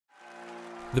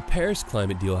The Paris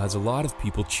climate deal has a lot of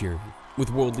people cheering, with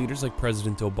world leaders like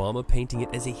President Obama painting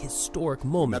it as a historic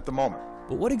moment.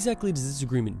 But what exactly does this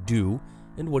agreement do,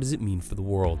 and what does it mean for the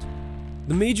world?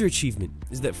 The major achievement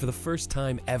is that for the first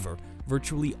time ever,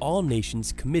 virtually all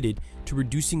nations committed to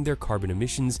reducing their carbon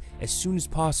emissions as soon as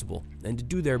possible and to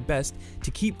do their best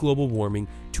to keep global warming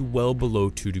to well below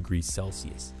 2 degrees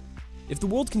Celsius. If the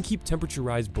world can keep temperature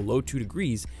rise below 2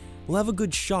 degrees, we'll have a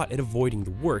good shot at avoiding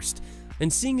the worst.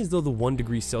 And seeing as though the 1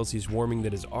 degree Celsius warming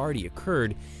that has already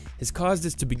occurred has caused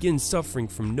us to begin suffering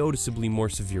from noticeably more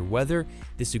severe weather,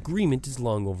 this agreement is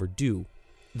long overdue.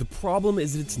 The problem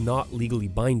is that it's not legally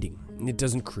binding. It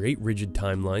doesn't create rigid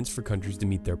timelines for countries to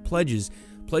meet their pledges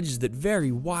that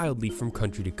vary wildly from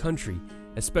country to country,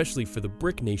 especially for the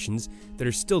BRIC nations that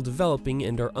are still developing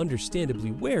and are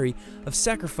understandably wary of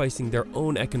sacrificing their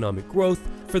own economic growth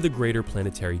for the greater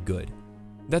planetary good.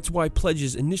 That's why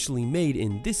pledges initially made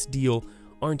in this deal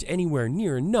aren't anywhere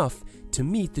near enough to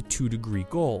meet the 2-degree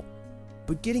goal.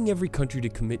 But getting every country to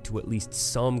commit to at least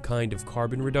some kind of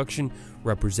carbon reduction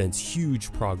represents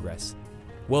huge progress.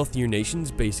 Wealthier nations,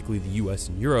 basically the US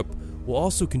and Europe, will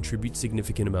also contribute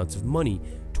significant amounts of money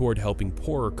toward helping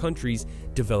poorer countries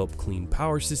develop clean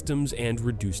power systems and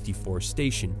reduce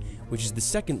deforestation, which is the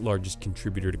second largest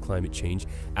contributor to climate change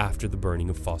after the burning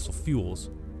of fossil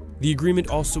fuels. The agreement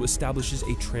also establishes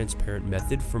a transparent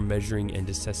method for measuring and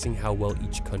assessing how well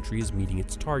each country is meeting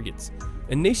its targets.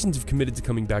 And nations have committed to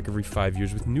coming back every 5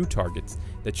 years with new targets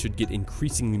that should get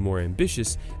increasingly more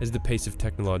ambitious as the pace of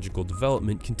technological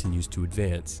development continues to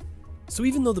advance. So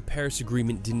even though the Paris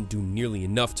Agreement didn't do nearly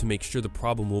enough to make sure the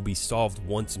problem will be solved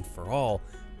once and for all,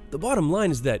 the bottom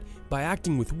line is that by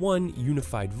acting with one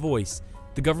unified voice,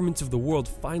 the governments of the world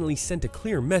finally sent a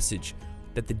clear message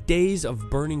that the days of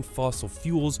burning fossil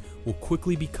fuels will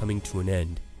quickly be coming to an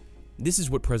end. This is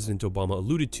what President Obama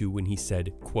alluded to when he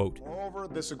said, quote, "Moreover,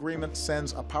 this agreement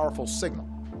sends a powerful signal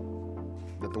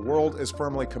that the world is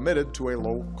firmly committed to a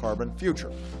low-carbon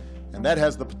future, and that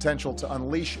has the potential to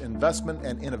unleash investment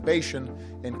and innovation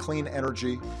in clean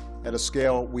energy at a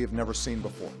scale we have never seen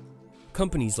before."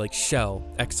 Companies like Shell,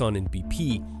 Exxon, and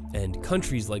BP, and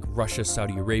countries like Russia,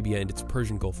 Saudi Arabia, and its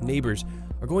Persian Gulf neighbors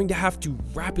are going to have to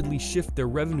rapidly shift their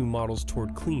revenue models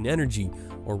toward clean energy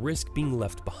or risk being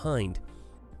left behind.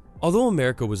 Although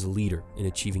America was a leader in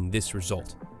achieving this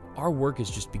result, our work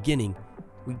is just beginning.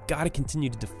 We gotta continue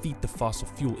to defeat the fossil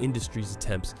fuel industry's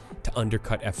attempts to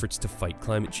undercut efforts to fight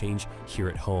climate change here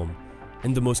at home.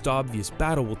 And the most obvious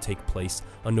battle will take place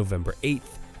on November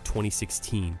 8th,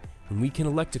 2016, when we can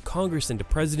elect a Congress and a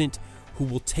president who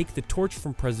will take the torch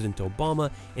from President Obama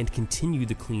and continue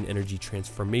the clean energy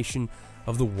transformation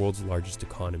of the world's largest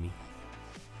economy.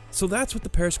 So that's what the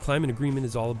Paris Climate Agreement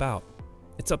is all about.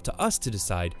 It's up to us to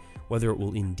decide whether it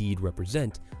will indeed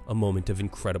represent a moment of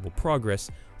incredible progress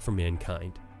for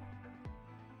mankind.